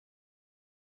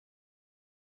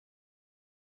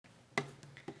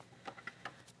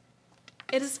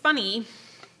It is funny,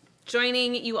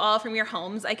 joining you all from your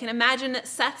homes. I can imagine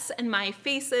Seth's and my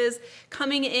faces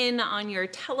coming in on your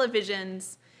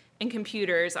televisions and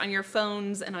computers, on your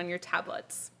phones and on your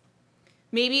tablets.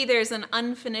 Maybe there's an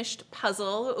unfinished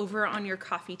puzzle over on your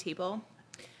coffee table.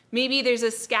 Maybe there's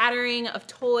a scattering of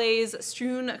toys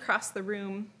strewn across the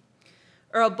room,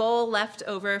 or a bowl left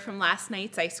over from last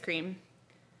night's ice cream.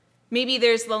 Maybe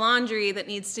there's the laundry that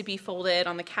needs to be folded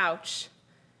on the couch.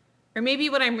 Or maybe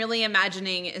what I'm really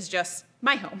imagining is just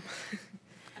my home.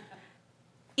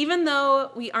 Even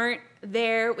though we aren't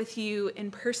there with you in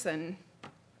person,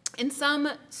 in some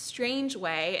strange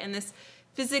way, in this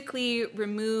physically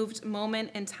removed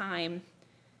moment in time,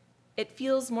 it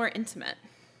feels more intimate.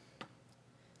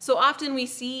 So often we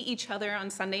see each other on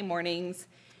Sunday mornings,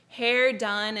 hair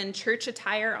done and church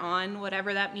attire on,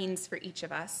 whatever that means for each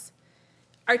of us.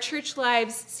 Our church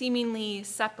lives seemingly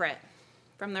separate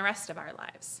from the rest of our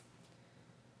lives.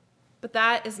 But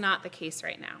that is not the case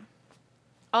right now.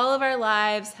 All of our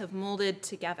lives have molded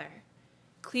together.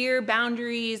 Clear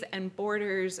boundaries and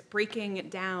borders breaking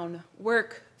down.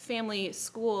 Work, family,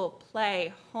 school,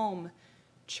 play, home,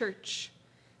 church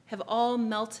have all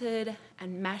melted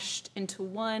and meshed into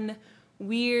one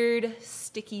weird,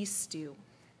 sticky stew.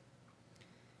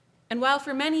 And while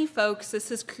for many folks this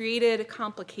has created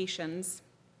complications,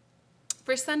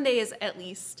 for Sundays at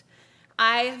least,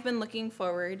 I have been looking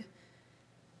forward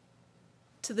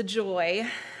to the joy,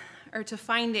 or to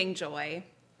finding joy,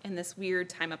 in this weird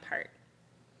time apart.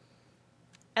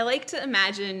 I like to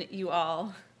imagine you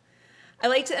all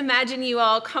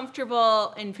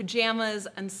comfortable in pajamas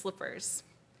and slippers.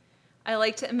 I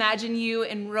like to imagine you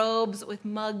in robes with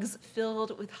mugs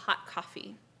filled with hot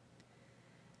coffee.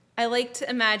 I like to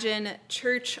imagine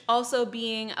church also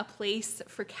being a place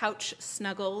for couch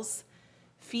snuggles,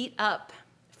 feet up,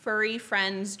 furry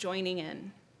friends joining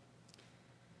in.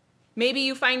 Maybe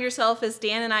you find yourself, as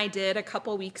Dan and I did a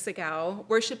couple weeks ago,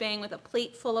 worshiping with a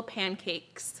plate full of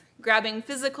pancakes, grabbing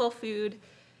physical food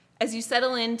as you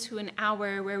settle into an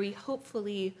hour where we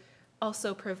hopefully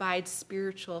also provide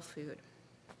spiritual food.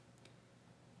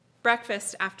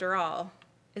 Breakfast, after all,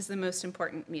 is the most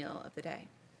important meal of the day.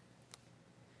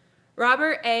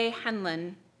 Robert A.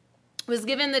 Heinlein was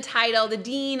given the title the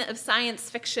Dean of Science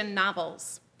Fiction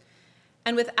Novels.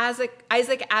 And with Isaac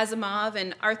Asimov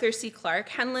and Arthur C. Clarke,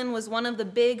 Heinlein was one of the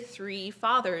big three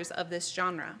fathers of this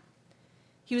genre.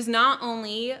 He was not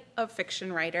only a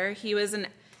fiction writer, he was an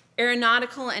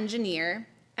aeronautical engineer,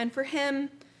 and for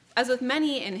him, as with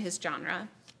many in his genre,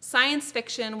 science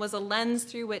fiction was a lens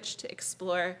through which to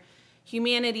explore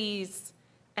humanity's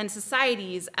and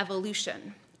society's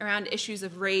evolution around issues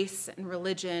of race and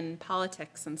religion,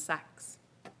 politics, and sex.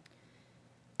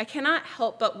 I cannot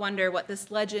help but wonder what this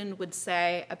legend would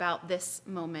say about this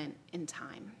moment in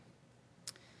time.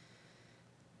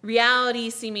 Reality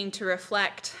seeming to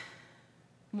reflect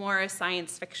more a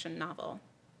science fiction novel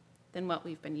than what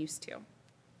we've been used to.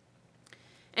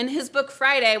 In his book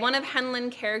Friday, one of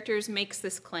Heinlein's characters makes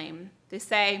this claim. They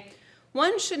say,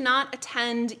 "One should not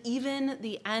attend even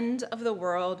the end of the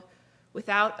world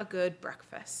without a good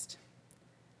breakfast."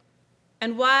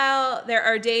 And while there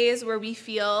are days where we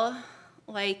feel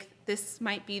like this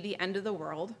might be the end of the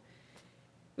world,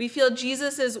 we feel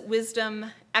Jesus' wisdom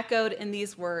echoed in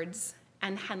these words,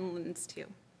 and Heinlein's too.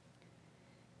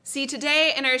 See,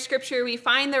 today in our scripture, we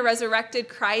find the resurrected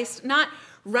Christ not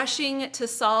rushing to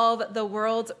solve the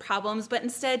world's problems, but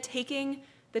instead taking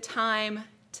the time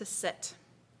to sit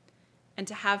and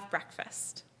to have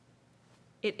breakfast.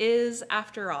 It is,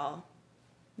 after all,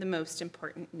 the most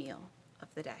important meal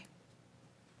of the day.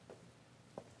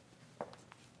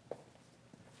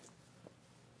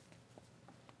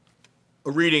 A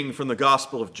reading from the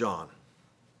Gospel of John.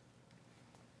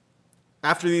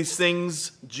 After these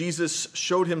things, Jesus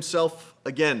showed himself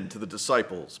again to the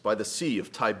disciples by the Sea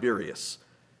of Tiberias,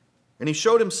 and he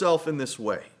showed himself in this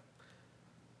way.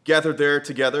 Gathered there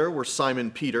together were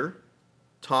Simon Peter,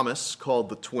 Thomas called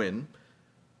the twin,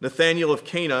 Nathanael of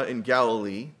Cana in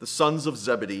Galilee, the sons of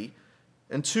Zebedee,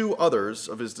 and two others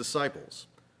of his disciples.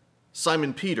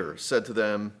 Simon Peter said to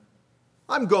them,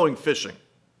 "I'm going fishing."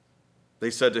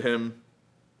 They said to him,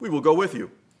 "We will go with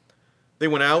you." They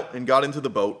went out and got into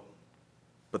the boat,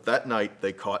 but that night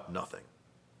they caught nothing.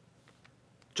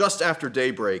 Just after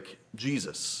daybreak,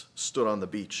 Jesus stood on the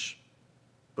beach,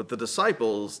 but the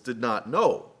disciples did not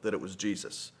know that it was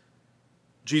Jesus.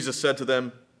 Jesus said to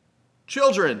them,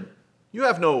 "Children, you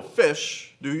have no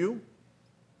fish, do you?"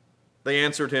 They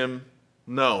answered him,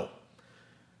 "No."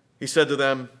 He said to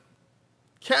them,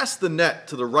 "Cast the net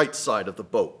to the right side of the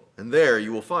boat, and there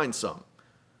you will find some."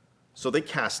 So they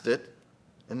cast it,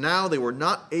 and now they were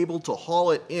not able to haul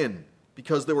it in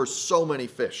because there were so many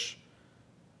fish.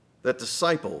 That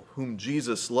disciple whom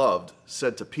Jesus loved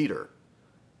said to Peter,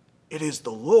 "It is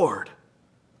the Lord."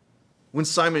 When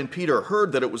Simon Peter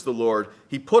heard that it was the Lord,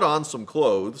 he put on some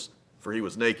clothes, for he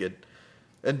was naked,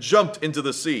 and jumped into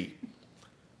the sea.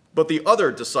 But the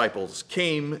other disciples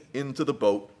came into the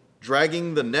boat,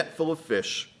 dragging the net full of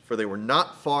fish, for they were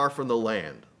not far from the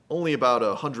land, only about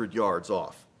 100 yards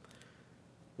off.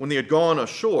 When they had gone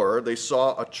ashore, they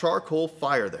saw a charcoal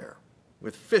fire there,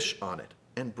 with fish on it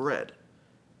and bread.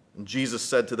 And Jesus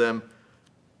said to them,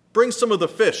 "Bring some of the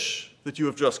fish that you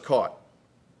have just caught."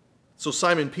 So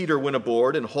Simon Peter went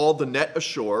aboard and hauled the net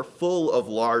ashore full of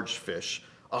large fish,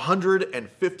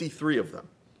 153 of them.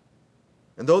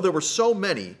 And though there were so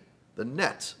many, the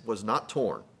net was not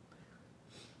torn.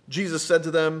 Jesus said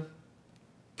to them,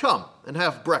 "Come and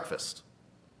have breakfast."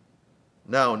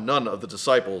 Now none of the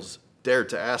disciples dared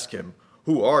to ask him,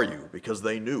 "Who are you?" because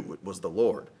they knew it was the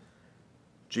Lord.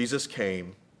 Jesus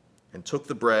came and took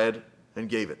the bread and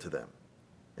gave it to them,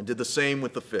 and did the same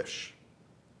with the fish.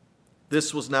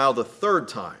 This was now the third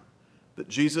time that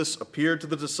Jesus appeared to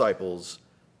the disciples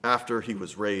after he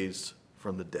was raised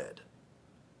from the dead.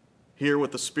 Hear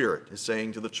what the Spirit is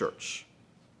saying to the church.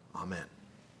 Amen.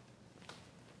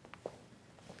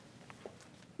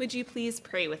 Would you please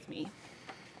pray with me?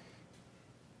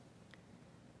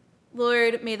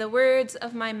 Lord, may the words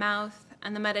of my mouth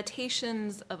and the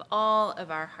meditations of all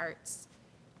of our hearts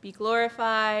be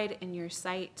glorified in your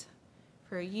sight,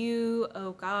 for you,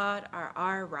 O God, are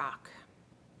our rock,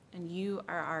 and you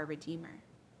are our Redeemer.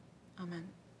 Amen.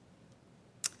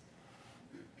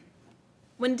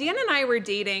 When Dan and I were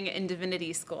dating in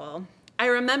divinity school, I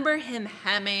remember him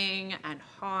hemming and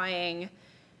hawing.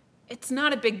 "It's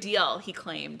not a big deal," he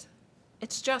claimed.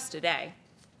 "It's just a day."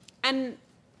 And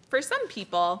for some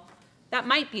people, that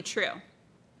might be true.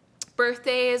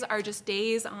 Birthdays are just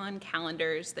days on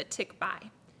calendars that tick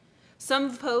by.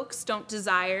 Some folks don't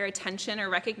desire attention or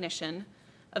recognition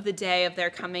of the day of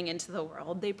their coming into the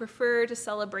world. They prefer to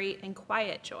celebrate in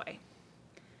quiet joy.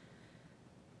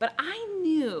 But I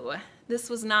knew this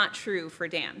was not true for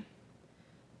Dan.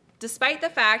 Despite the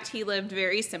fact he lived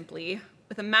very simply,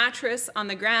 with a mattress on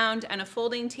the ground and a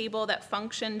folding table that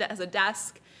functioned as a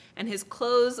desk, and his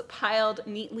clothes piled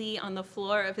neatly on the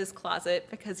floor of his closet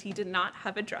because he did not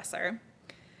have a dresser.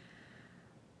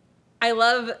 I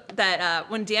love that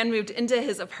when Dan moved into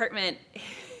his apartment,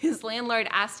 his landlord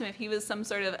asked him if he was some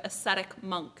sort of ascetic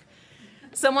monk,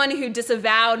 someone who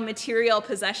disavowed material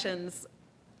possessions.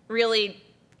 Really,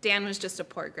 Dan was just a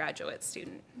poor graduate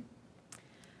student.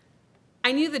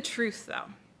 I knew the truth,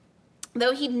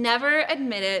 though he'd never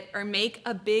admit it or make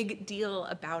a big deal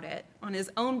about it on his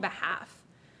own behalf.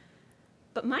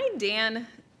 But my Dan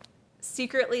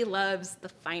secretly loves the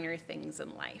finer things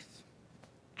in life,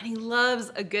 and he loves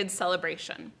a good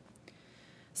celebration.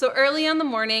 So early on the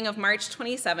morning of March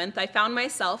 27th, I found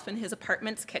myself in his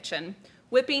apartment's kitchen,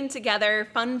 whipping together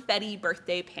funfetti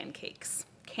birthday pancakes,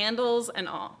 candles and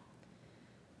all.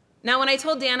 Now, when I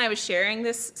told Dan I was sharing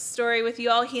this story with you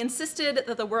all, he insisted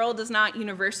that the world does not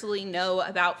universally know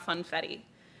about funfetti,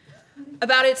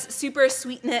 about its super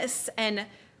sweetness and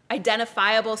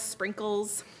identifiable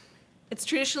sprinkles. It's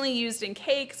traditionally used in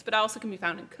cakes, but also can be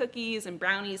found in cookies and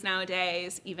brownies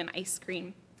nowadays, even ice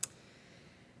cream.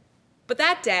 But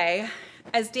that day,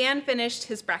 as Dan finished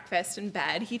his breakfast in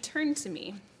bed, he turned to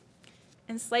me,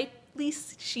 and slightly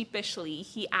sheepishly,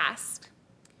 he asked,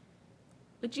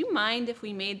 "Would you mind if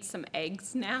we made some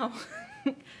eggs now?"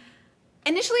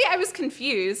 Initially, I was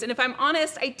confused, and if I'm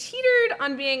honest, I teetered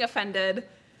on being offended,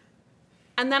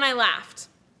 and then I laughed.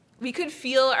 We could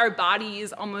feel our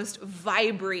bodies almost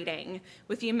vibrating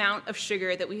with the amount of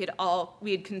sugar that we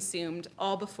had consumed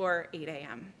all before 8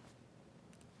 a.m.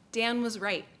 Dan was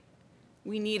right.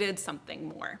 We needed something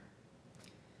more.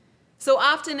 So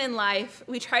often in life,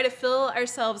 we try to fill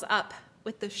ourselves up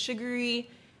with the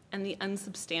sugary and the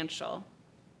unsubstantial.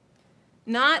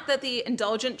 Not that the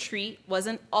indulgent treat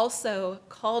wasn't also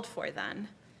called for then,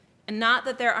 and not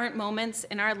that there aren't moments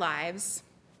in our lives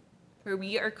where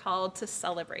we are called to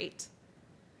celebrate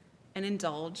and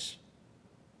indulge,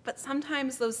 but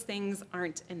sometimes those things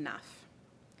aren't enough.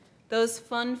 Those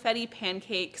funfetti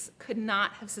pancakes could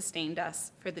not have sustained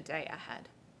us for the day ahead.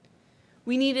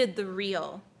 We needed the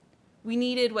real. We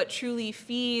needed what truly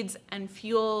feeds and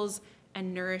fuels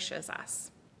and nourishes us.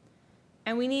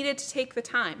 And we needed to take the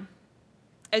time,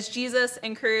 as Jesus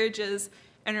encourages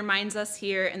and reminds us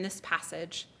here in this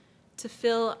passage, to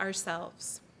fill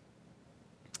ourselves.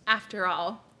 After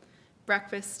all,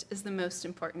 breakfast is the most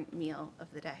important meal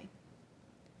of the day.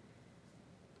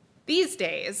 These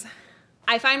days,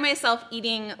 I find myself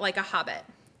eating like a hobbit.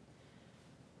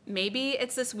 Maybe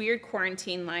it's this weird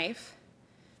quarantine life.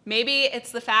 Maybe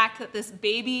it's the fact that this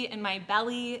baby in my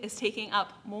belly is taking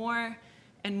up more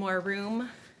and more room,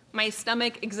 my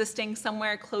stomach existing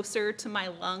somewhere closer to my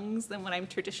lungs than what I'm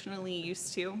traditionally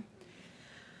used to.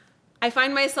 I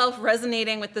find myself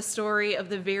resonating with the story of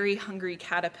the very hungry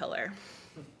caterpillar.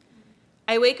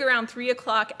 I wake around 3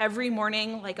 o'clock every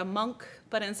morning like a monk,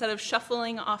 but instead of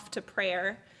shuffling off to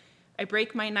prayer, I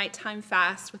break my nighttime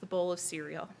fast with a bowl of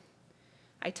cereal.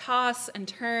 I toss and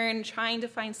turn, trying to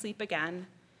find sleep again,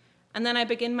 and then I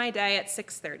begin my day at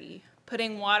 6:30,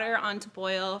 putting water on to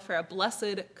boil for a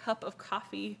blessed cup of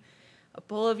coffee, a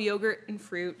bowl of yogurt and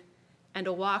fruit, and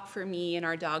a walk for me and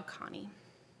our dog Connie.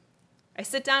 I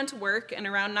sit down to work, and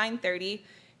around 9:30,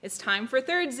 it's time for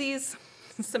thirdsies,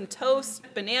 some toast,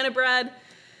 banana bread,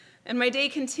 and my day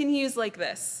continues like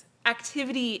this,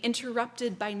 activity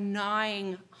interrupted by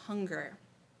gnawing hunger.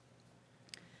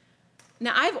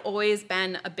 Now, I've always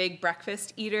been a big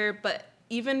breakfast eater, but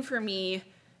even for me,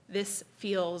 this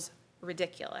feels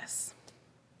ridiculous.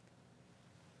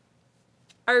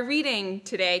 Our reading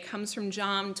today comes from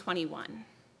John 21.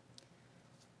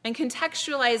 And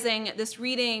contextualizing this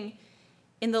reading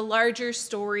in the larger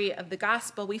story of the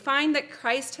gospel, we find that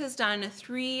Christ has done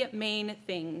 3 main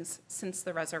things since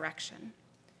the resurrection.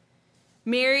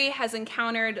 Mary has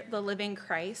encountered the living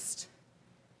Christ.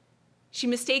 She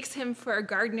mistakes him for a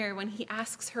gardener when he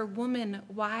asks her, "Woman,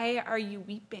 why are you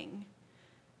weeping?"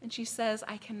 And she says,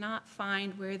 "I cannot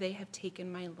find where they have taken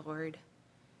my Lord."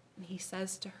 And he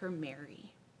says to her,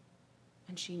 "Mary,"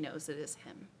 and she knows it is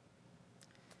him.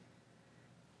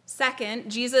 Second,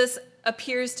 Jesus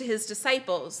appears to his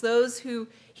disciples, those who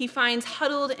he finds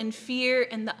huddled in fear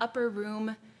in the upper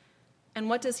room. And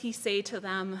what does he say to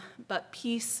them? "But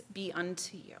peace be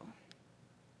unto you."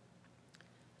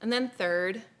 And then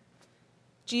third,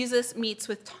 Jesus meets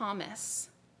with Thomas,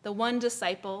 the one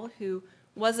disciple who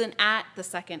wasn't at the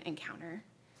second encounter,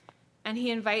 and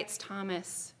he invites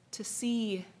Thomas to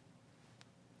see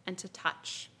and to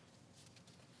touch.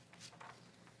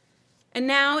 And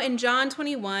now in John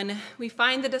 21, we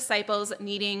find the disciples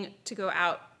needing to go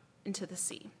out into the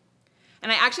sea.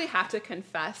 And I actually have to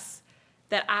confess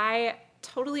that I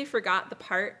totally forgot the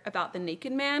part about the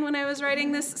naked man when I was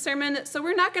writing this sermon, so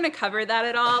we're not going to cover that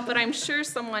at all, but I'm sure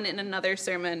someone in another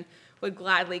sermon would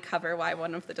gladly cover why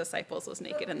one of the disciples was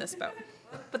naked in this boat.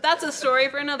 But that's a story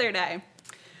for another day.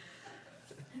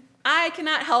 I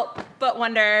cannot help but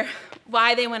wonder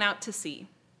why they went out to sea.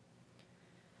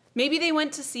 Maybe they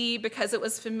went to sea because it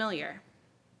was familiar.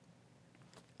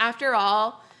 After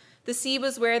all, the sea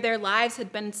was where their lives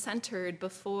had been centered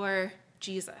before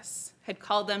Jesus had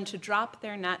called them to drop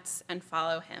their nets and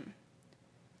follow him.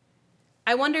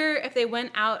 I wonder if they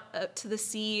went out to the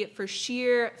sea for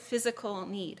sheer physical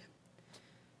need.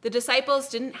 The disciples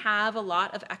didn't have a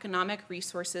lot of economic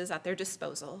resources at their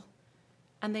disposal,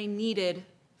 and they needed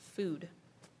food.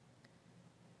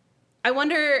 I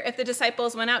wonder if the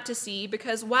disciples went out to sea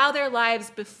because while their lives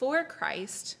before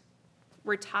Christ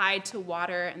were tied to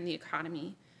water and the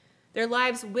economy, their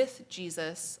lives with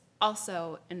Jesus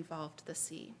also involved the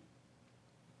sea.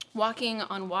 Walking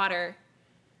on water,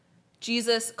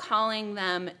 Jesus calling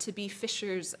them to be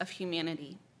fishers of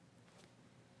humanity.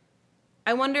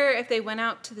 I wonder if they went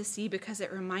out to the sea because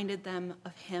it reminded them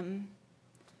of him,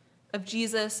 of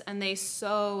Jesus, and they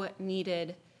so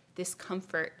needed this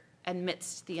comfort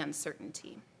amidst the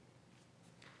uncertainty.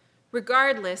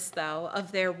 Regardless, though,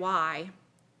 of their why,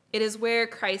 it is where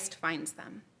Christ finds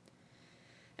them.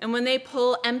 And when they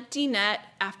pull empty net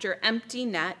after empty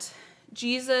net,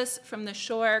 Jesus from the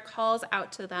shore calls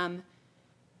out to them,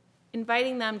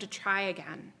 inviting them to try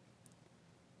again.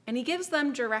 And he gives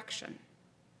them direction,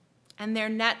 and their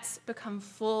nets become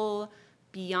full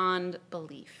beyond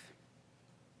belief.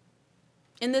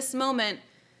 In this moment,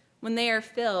 when they are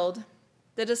filled,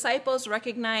 the disciples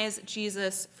recognize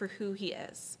Jesus for who he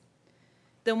is,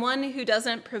 the one who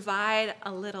doesn't provide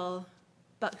a little,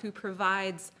 but who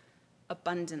provides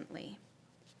abundantly,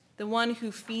 the one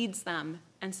who feeds them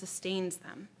and sustains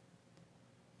them.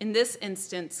 In this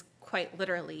instance, quite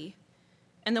literally,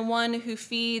 and the one who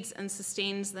feeds and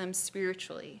sustains them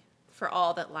spiritually for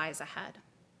all that lies ahead.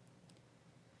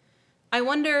 I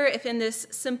wonder if in this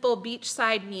simple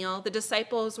beachside meal, the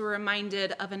disciples were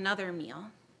reminded of another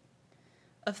meal,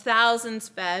 of thousands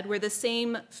fed, where the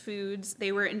same foods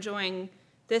they were enjoying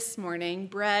this morning,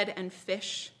 bread and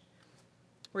fish,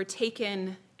 were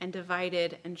taken and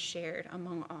divided and shared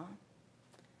among all.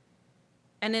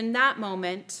 And in that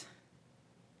moment,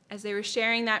 as they were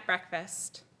sharing that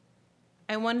breakfast,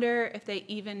 I wonder if they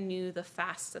even knew the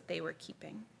fast that they were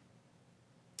keeping.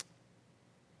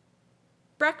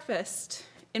 Breakfast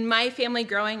In my family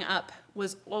growing up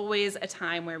was always a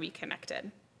time where we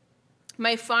connected.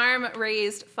 My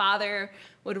farm-raised father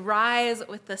would rise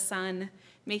with the sun,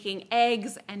 making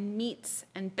eggs and meats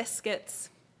and biscuits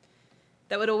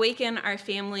that would awaken our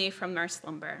family from our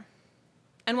slumber.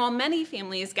 And while many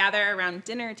families gather around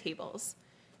dinner tables,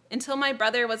 until my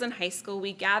brother was in high school,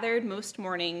 we gathered most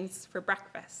mornings for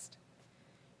breakfast,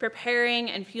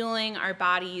 preparing and fueling our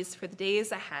bodies for the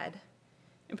days ahead,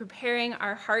 and preparing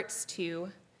our hearts too,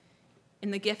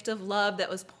 in the gift of love that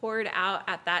was poured out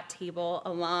at that table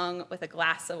along with a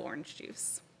glass of orange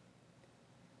juice.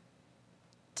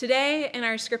 Today in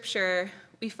our scripture,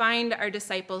 we find our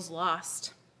disciples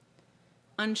lost,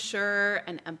 unsure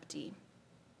and empty.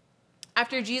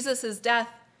 After Jesus' death,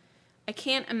 I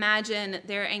can't imagine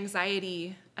their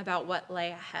anxiety about what lay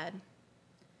ahead.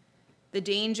 The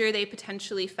danger they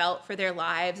potentially felt for their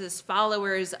lives as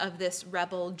followers of this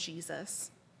rebel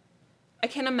Jesus. I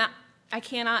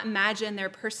cannot imagine their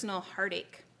personal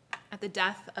heartache at the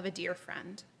death of a dear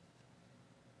friend.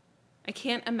 I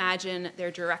can't imagine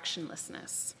their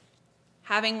directionlessness,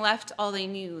 having left all they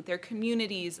knew, their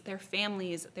communities, their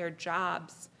families, their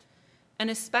jobs, an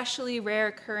especially rare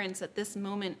occurrence at this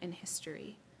moment in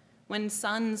history, when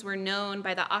sons were known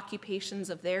by the occupations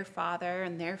of their father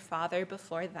and their father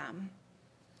before them.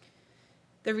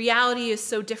 The reality is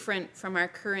so different from our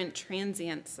current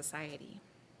transient society.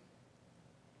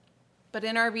 But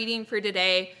in our reading for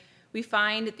today, we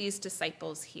find these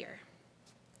disciples here,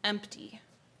 empty,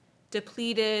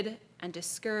 depleted, and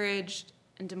discouraged,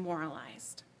 and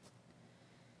demoralized.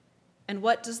 And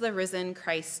what does the risen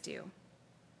Christ do?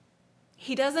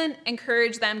 He doesn't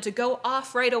encourage them to go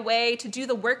off right away to do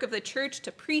the work of the church,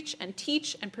 to preach and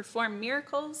teach and perform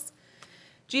miracles.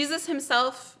 Jesus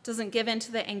himself doesn't give in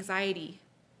to the anxiety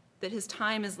that his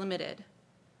time is limited,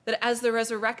 that as the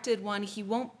resurrected one, he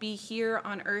won't be here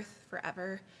on earth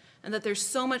forever, and that there's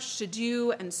so much to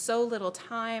do and so little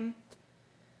time.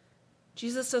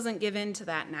 Jesus doesn't give in to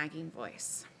that nagging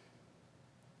voice.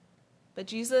 But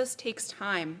Jesus takes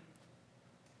time.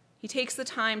 He takes the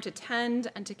time to tend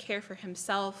and to care for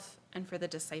himself and for the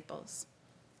disciples.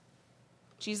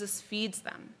 Jesus feeds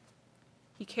them.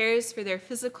 He cares for their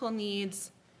physical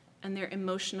needs and their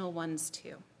emotional ones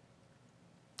too.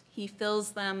 He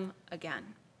fills them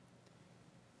again.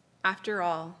 After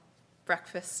all,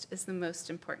 breakfast is the most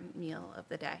important meal of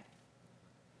the day.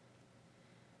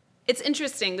 It's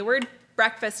interesting, the word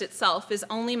breakfast itself is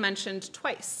only mentioned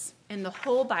twice in the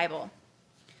whole Bible.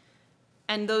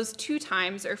 And those 2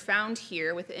 times are found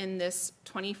here within this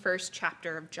 21st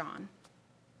chapter of John.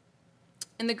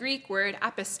 And the Greek word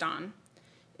apiston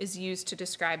is used to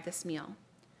describe this meal.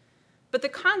 But the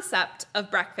concept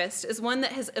of breakfast is one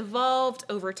that has evolved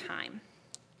over time.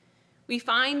 We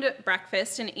find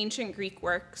breakfast in ancient Greek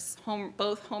works.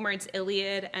 Both Homer's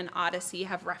Iliad and Odyssey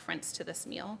have reference to this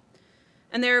meal.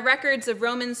 And there are records of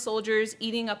Roman soldiers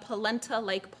eating a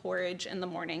polenta-like porridge in the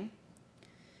morning.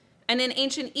 And in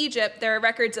ancient Egypt, there are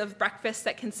records of breakfast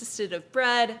that consisted of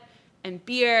bread and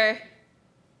beer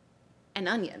and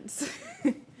onions.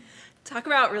 Talk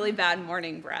about really bad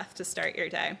morning breath to start your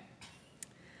day.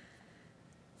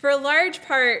 For a large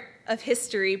part of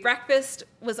history, breakfast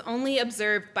was only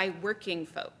observed by working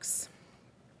folks,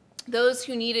 those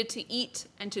who needed to eat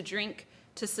and to drink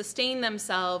to sustain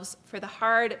themselves for the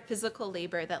hard physical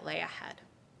labor that lay ahead.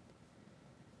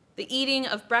 The eating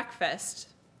of breakfast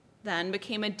then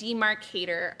became a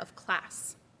demarcator of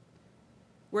class.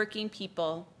 Working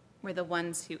people were the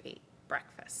ones who ate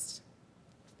breakfast.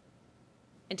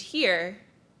 And here,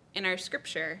 in our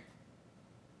scripture,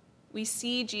 we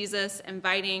see Jesus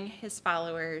inviting his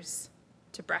followers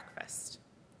to breakfast,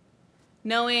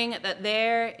 knowing that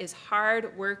there is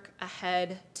hard work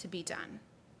ahead to be done,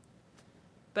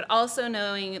 but also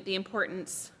knowing the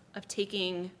importance of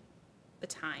taking the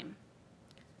time,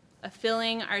 of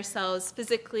filling ourselves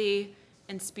physically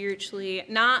and spiritually,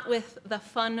 not with the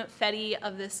funfetti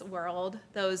of this world,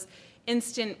 those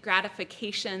instant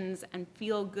gratifications and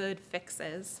feel-good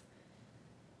fixes.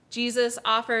 Jesus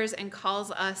offers and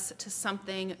calls us to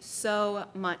something so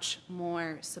much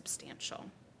more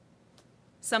substantial,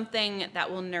 something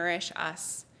that will nourish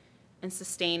us and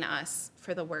sustain us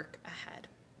for the work ahead.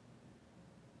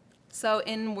 So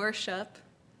in worship,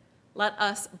 let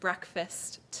us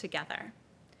breakfast together.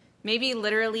 Maybe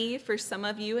literally for some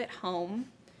of you at home,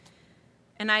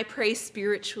 and I pray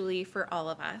spiritually for all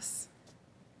of us.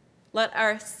 Let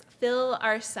us fill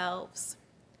ourselves,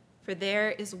 for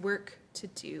there is work to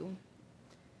do.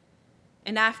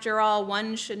 And after all,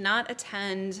 one should not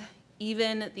attend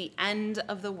even the end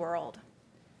of the world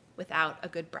without a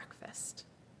good breakfast.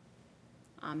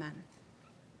 Amen.